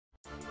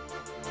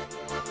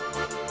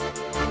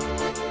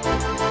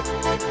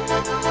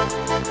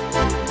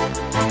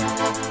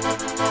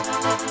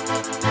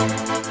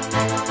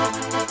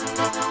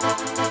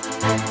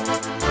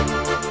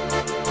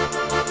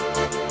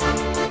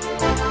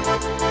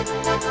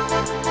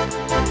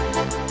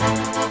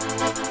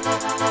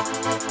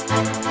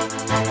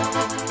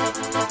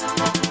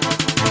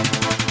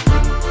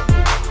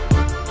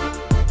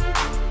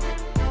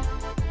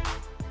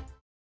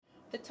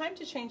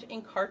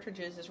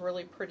cartridges is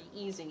really pretty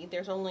easy.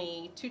 There's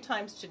only 2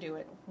 times to do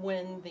it: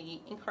 when the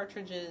ink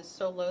cartridge is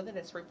so low that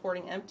it's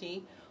reporting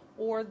empty,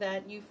 or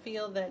that you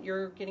feel that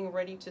you're getting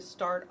ready to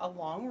start a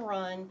long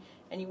run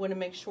and you want to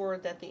make sure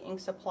that the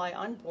ink supply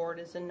on board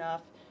is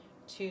enough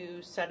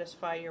to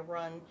satisfy your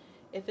run.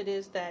 If it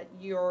is that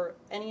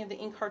any of the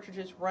ink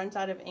cartridges runs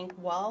out of ink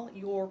while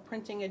you're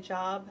printing a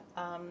job,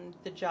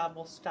 the job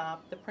will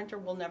stop. The printer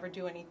will never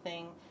do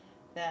anything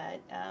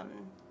that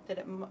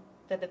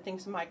it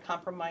thinks might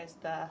compromise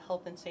the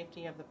health and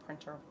safety of the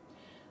printer.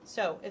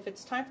 So if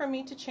it's time for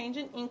me to change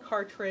an ink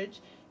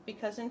cartridge,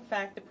 because in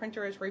fact the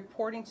printer is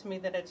reporting to me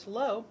that it's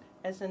low,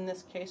 as in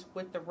this case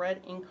with the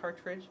red ink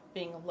cartridge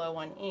being low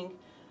on ink,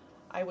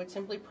 I would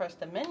simply press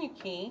the menu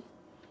key,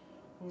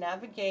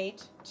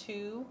 navigate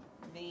to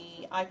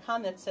the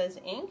icon that says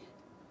ink,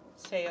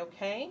 say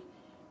OK,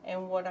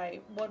 and what I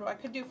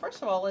could do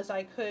first of all is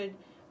I could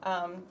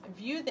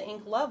view the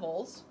ink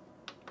levels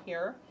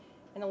here,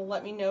 and it'll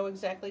let me know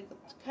exactly,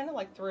 kind of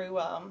like through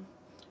a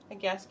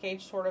gas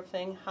gauge sort of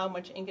thing, how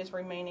much ink is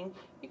remaining.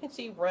 You can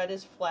see red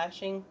is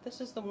flashing. This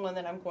is the one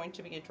that I'm going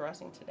to be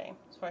addressing today.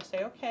 So I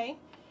say OK,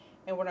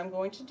 and what I'm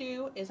going to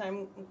do is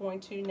I'm going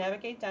to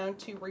navigate down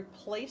to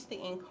replace the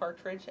ink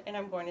cartridge, and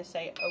I'm going to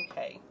say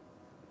OK.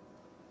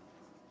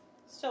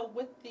 So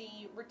with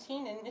the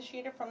routine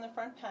initiated from the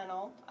front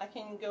panel, I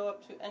can go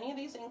up to any of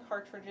these ink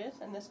cartridges,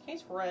 in this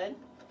case red,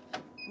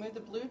 move the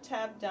blue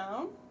tab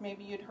down,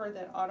 maybe you'd heard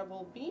that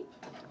audible beep,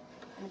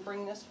 and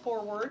bring this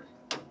forward,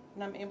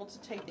 and I'm able to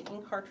take the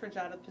ink cartridge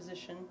out of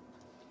position.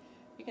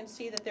 You can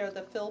see that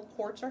the fill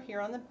ports are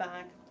here on the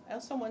back. I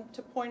also want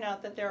to point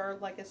out that there are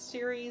like a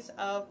series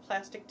of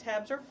plastic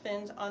tabs or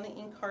fins on the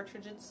ink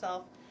cartridge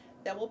itself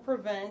that will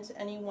prevent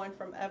anyone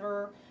from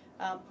ever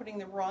putting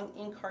the wrong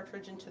ink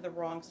cartridge into the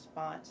wrong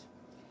spot.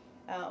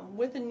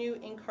 With a new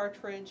ink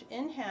cartridge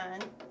in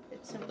hand,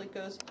 it simply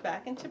goes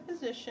back into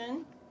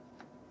position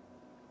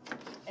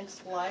and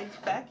slides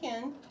back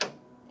in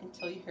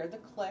until you hear the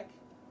click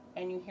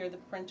and you hear the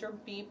printer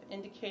beep,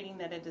 indicating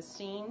that it has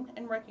seen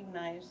and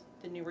recognized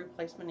the new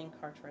replacement ink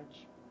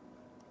cartridge.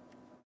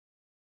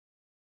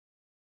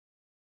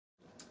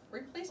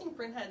 Replacing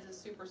printheads is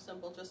super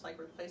simple, just like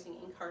replacing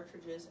ink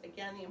cartridges.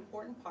 Again, the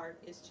important part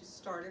is to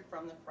start it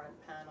from the front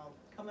panel.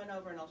 Come on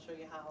over and I'll show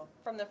you how.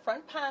 From the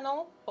front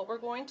panel, what we're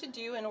going to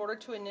do in order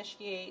to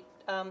initiate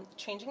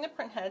changing the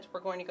printheads,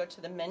 we're going to go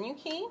to the menu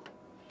key.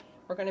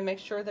 We're going to make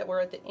sure that we're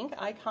at the ink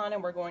icon,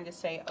 and we're going to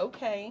say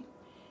OK,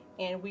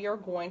 and we are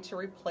going to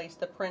replace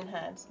the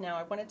printheads. Now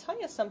I want to tell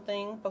you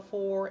something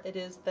before it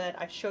is that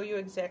I show you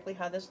exactly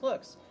how this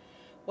looks.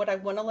 What I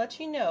want to let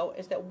you know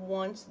is that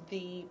once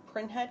the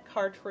printhead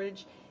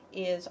cartridge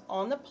is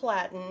on the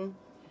platen,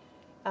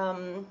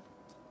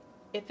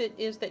 if it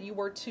is that you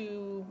were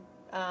to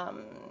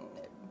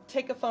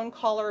take a phone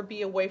call or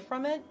be away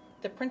from it,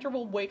 the printer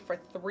will wait for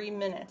 3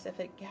 minutes. If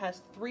it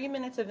has 3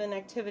 minutes of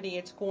inactivity,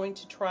 it's going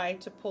to try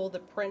to pull the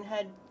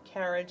printhead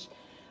carriage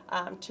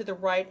to the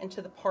right and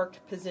to the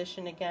parked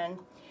position again.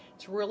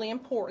 It's really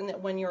important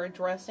that when you're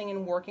addressing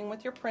and working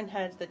with your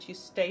printheads that you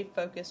stay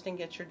focused and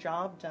get your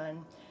job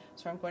done.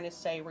 So I'm going to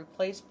say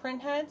replace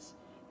printheads,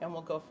 and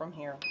we'll go from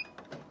here.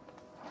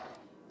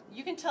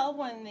 You can tell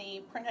when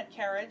the printhead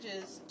carriage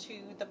is to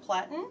the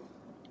platen.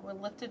 We'll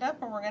lift it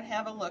up and we're going to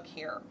have a look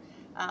here.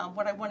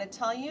 What I want to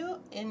tell you,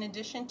 in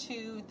addition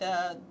to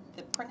the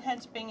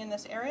printheads being in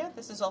this area,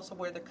 this is also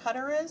where the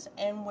cutter is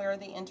and where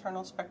the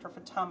internal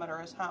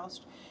spectrophotometer is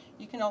housed.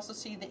 You can also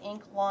see the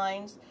ink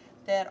lines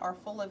that are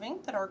full of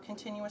ink that are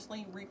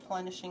continuously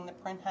replenishing the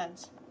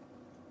printheads.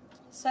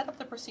 Set up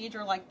the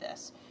procedure like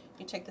this.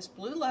 You take this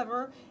blue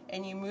lever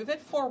and you move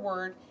it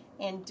forward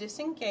and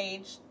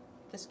disengage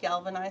this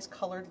galvanized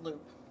colored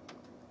loop.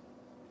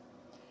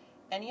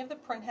 Any of the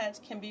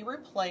printheads can be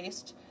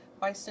replaced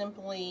by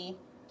simply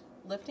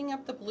lifting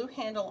up the blue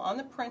handle on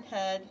the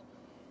printhead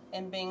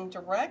and being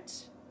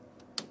direct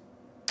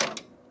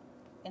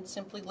and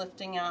simply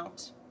lifting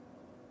out.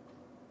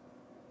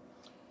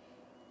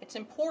 It's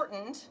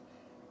important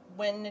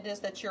when it is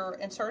that you're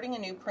inserting a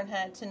new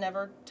printhead to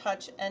never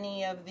touch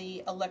any of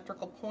the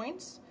electrical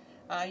points.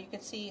 You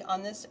can see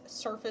on this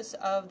surface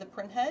of the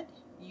printhead,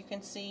 you can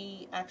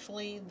see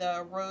actually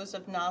the rows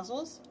of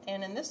nozzles,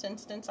 and in this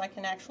instance I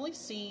can actually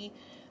see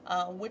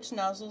which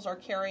nozzles are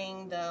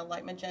carrying the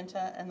light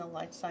magenta and the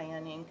light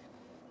cyan ink.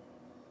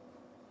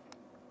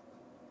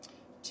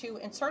 To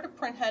insert a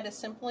printhead is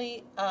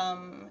simply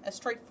as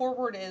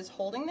straightforward as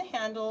holding the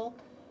handle,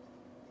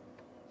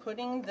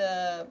 putting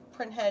the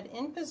printhead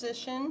in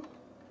position,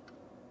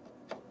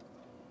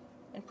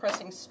 and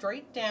pressing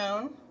straight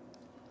down,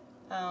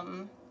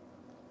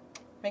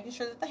 making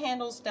sure that the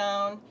handle's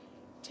down.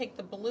 Take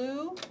the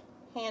blue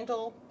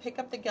handle, pick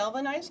up the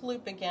galvanized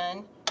loop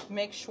again,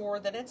 make sure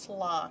that it's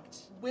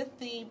locked. With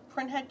the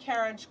printhead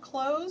carriage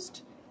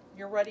closed,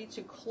 you're ready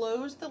to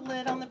close the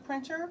lid on the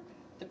printer.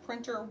 The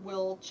printer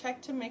will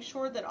check to make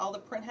sure that all the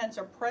printheads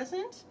are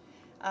present.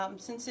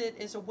 Since it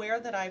is aware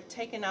that I've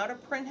taken out a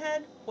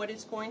printhead, what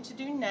it's going to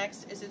do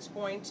next is it's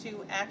going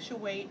to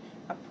actuate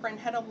a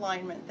printhead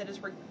alignment that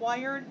is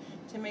required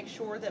to make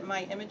sure that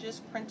my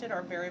images printed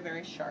are very,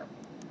 very sharp.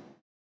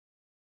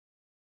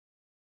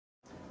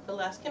 The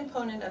last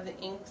component of the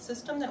ink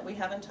system that we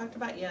haven't talked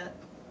about yet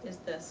is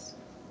this.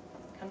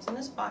 It comes in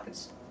this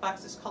box.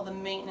 It's called the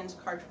maintenance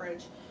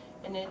cartridge,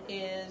 and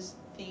it's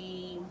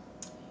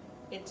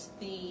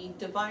the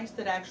device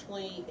that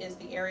actually is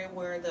the area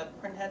where the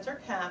printheads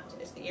are capped.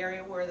 It's the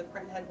area where the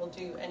printhead will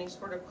do any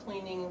sort of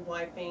cleaning,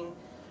 wiping.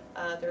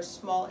 There's a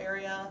small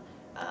area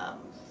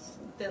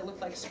that look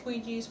like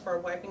squeegees for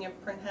wiping of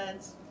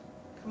printheads.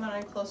 Come on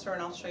in closer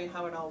and I'll show you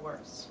how it all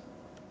works.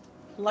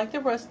 Like the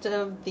rest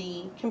of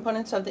the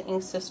components of the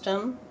ink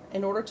system,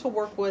 in order to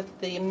work with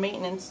the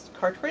maintenance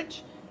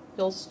cartridge,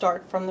 you'll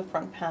start from the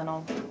front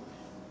panel.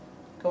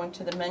 Going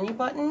to the menu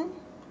button,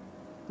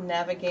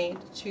 navigate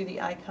to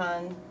the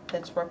icon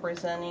that's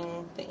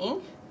representing the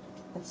ink,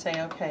 and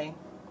say OK.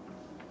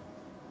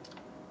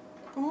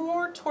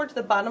 More towards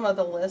the bottom of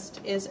the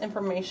list is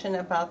information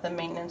about the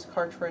maintenance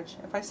cartridge.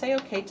 If I say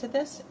OK to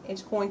this,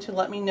 it's going to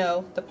let me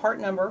know the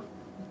part number,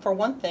 for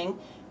one thing,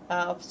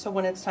 so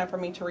when it's time for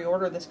me to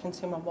reorder this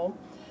consumable.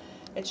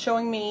 It's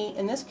showing me,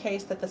 in this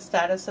case, that the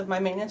status of my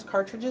maintenance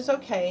cartridge is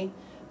OK,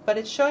 but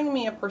it's showing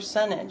me a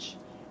percentage.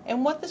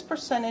 And what this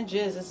percentage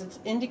is it's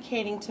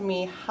indicating to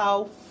me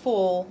how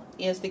full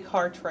is the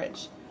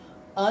cartridge.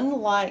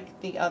 Unlike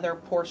the other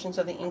portions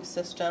of the ink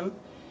system,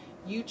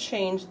 you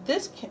change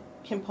this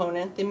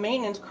component, the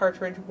maintenance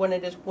cartridge, when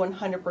it is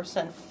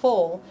 100%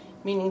 full,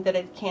 meaning that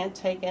it can't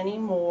take any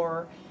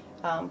more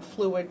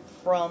fluid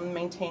from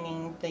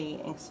maintaining the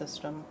ink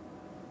system.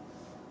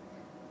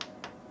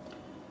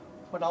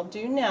 What I'll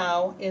do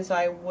now is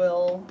I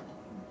will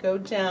go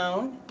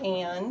down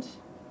and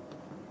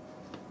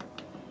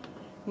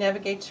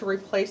navigate to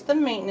replace the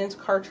maintenance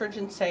cartridge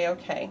and say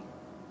OK.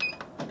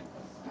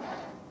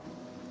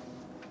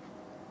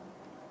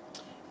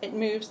 It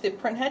moves the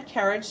printhead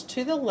carriage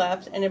to the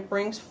left and it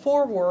brings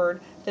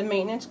forward the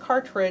maintenance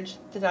cartridge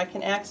that I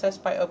can access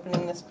by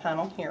opening this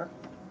panel here.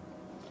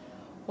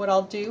 What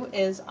I'll do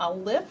is I'll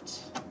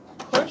lift,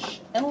 push,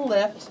 and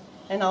lift,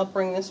 and I'll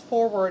bring this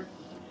forward.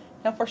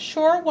 Now for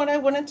sure what I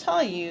want to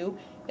tell you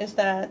is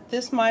that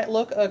this might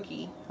look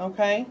ooky,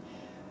 okay?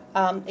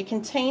 It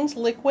contains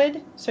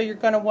liquid, so you're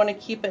going to want to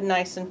keep it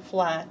nice and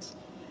flat.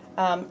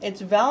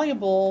 It's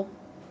valuable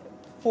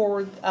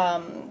for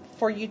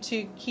you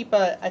to keep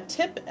a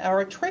tip or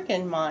a trick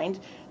in mind,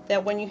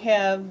 that when you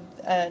have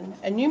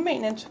a new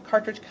maintenance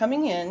cartridge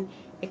coming in,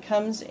 it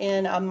comes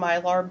in a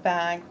Mylar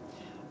bag.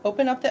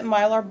 Open up that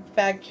Mylar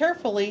bag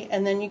carefully,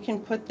 and then you can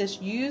put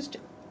this used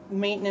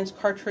maintenance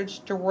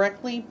cartridge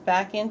directly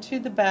back into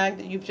the bag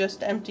that you've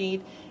just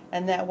emptied,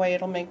 and that way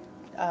it'll make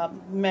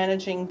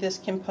managing this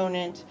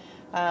component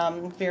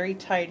very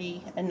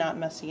tidy and not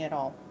messy at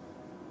all.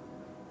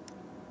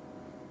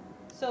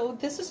 So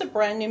this is a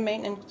brand new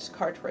maintenance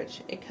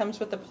cartridge. It comes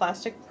with a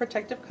plastic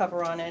protective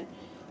cover on it.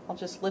 I'll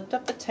just lift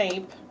up the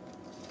tape,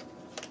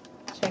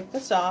 take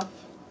this off,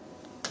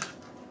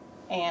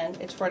 and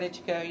it's ready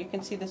to go. You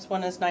can see this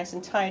one is nice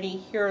and tidy.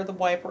 Here are the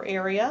wiper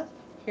area.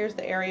 Here's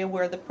the area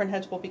where the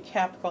printheads will be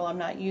capped while I'm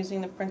not using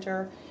the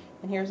printer.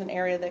 And here's an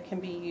area that can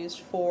be used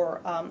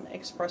for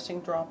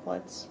expressing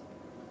droplets.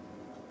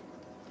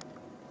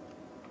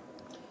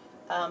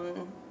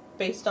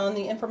 Based on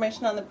the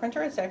information on the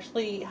printer, it's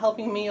actually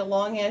helping me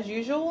along as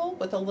usual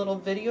with a little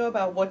video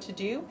about what to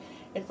do.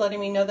 It's letting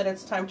me know that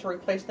it's time to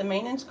replace the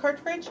maintenance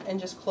cartridge and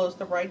just close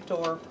the right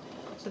door.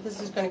 So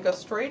this is going to go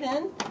straight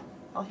in.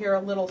 I'll hear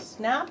a little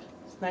snap.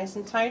 It's nice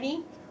and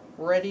tidy,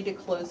 ready to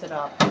close it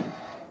up.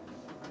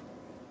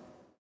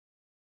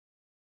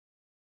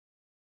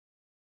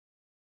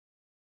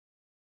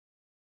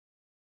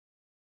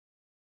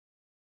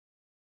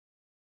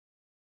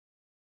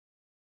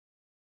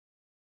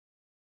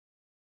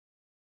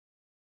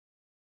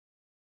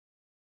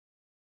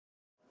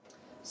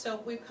 So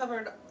we've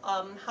covered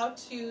how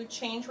to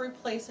change,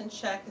 replace, and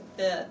check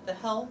the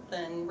health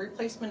and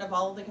replacement of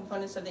all of the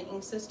components of the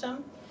ink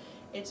system.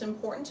 It's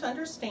important to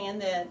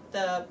understand that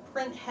the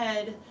print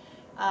head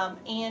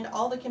and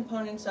all the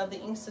components of the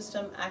ink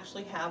system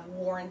actually have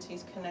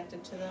warranties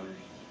connected to them.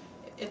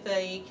 If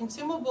a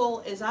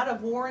consumable is out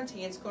of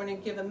warranty, it's going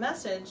to give a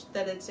message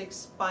that it's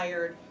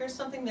expired. Here's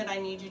something that I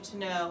need you to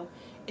know.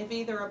 If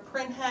either a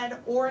print head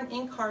or an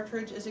ink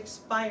cartridge is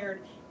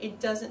expired, it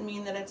doesn't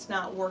mean that it's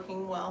not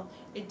working well.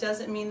 It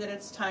doesn't mean that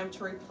it's time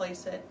to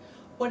replace it.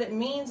 What it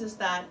means is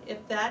that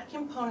if that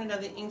component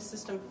of the ink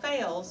system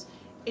fails,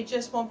 it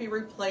just won't be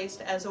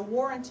replaced as a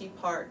warranty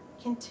part.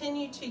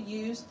 Continue to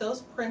use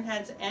those print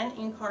heads and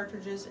ink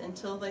cartridges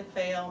until they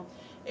fail.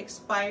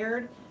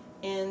 Expired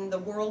in the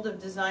world of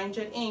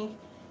Designjet ink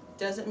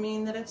doesn't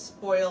mean that it's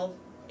spoiled.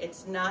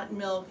 It's not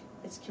milk.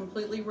 It's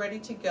completely ready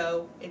to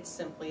go. It's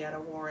simply out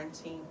of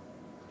warranty.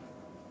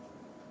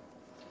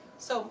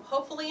 So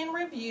hopefully in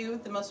review,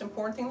 the most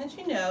important thing that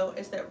you know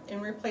is that in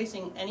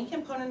replacing any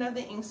component of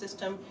the ink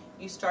system,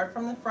 you start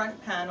from the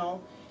front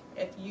panel.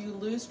 If you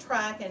lose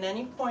track at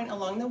any point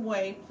along the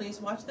way,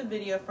 please watch the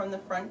video from the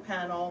front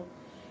panel.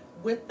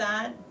 With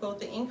that, both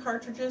the ink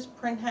cartridges,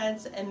 print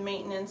heads, and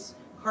maintenance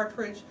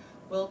cartridge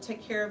will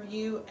take care of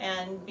you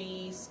and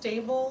be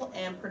stable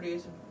and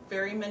produce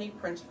very many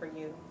prints for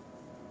you.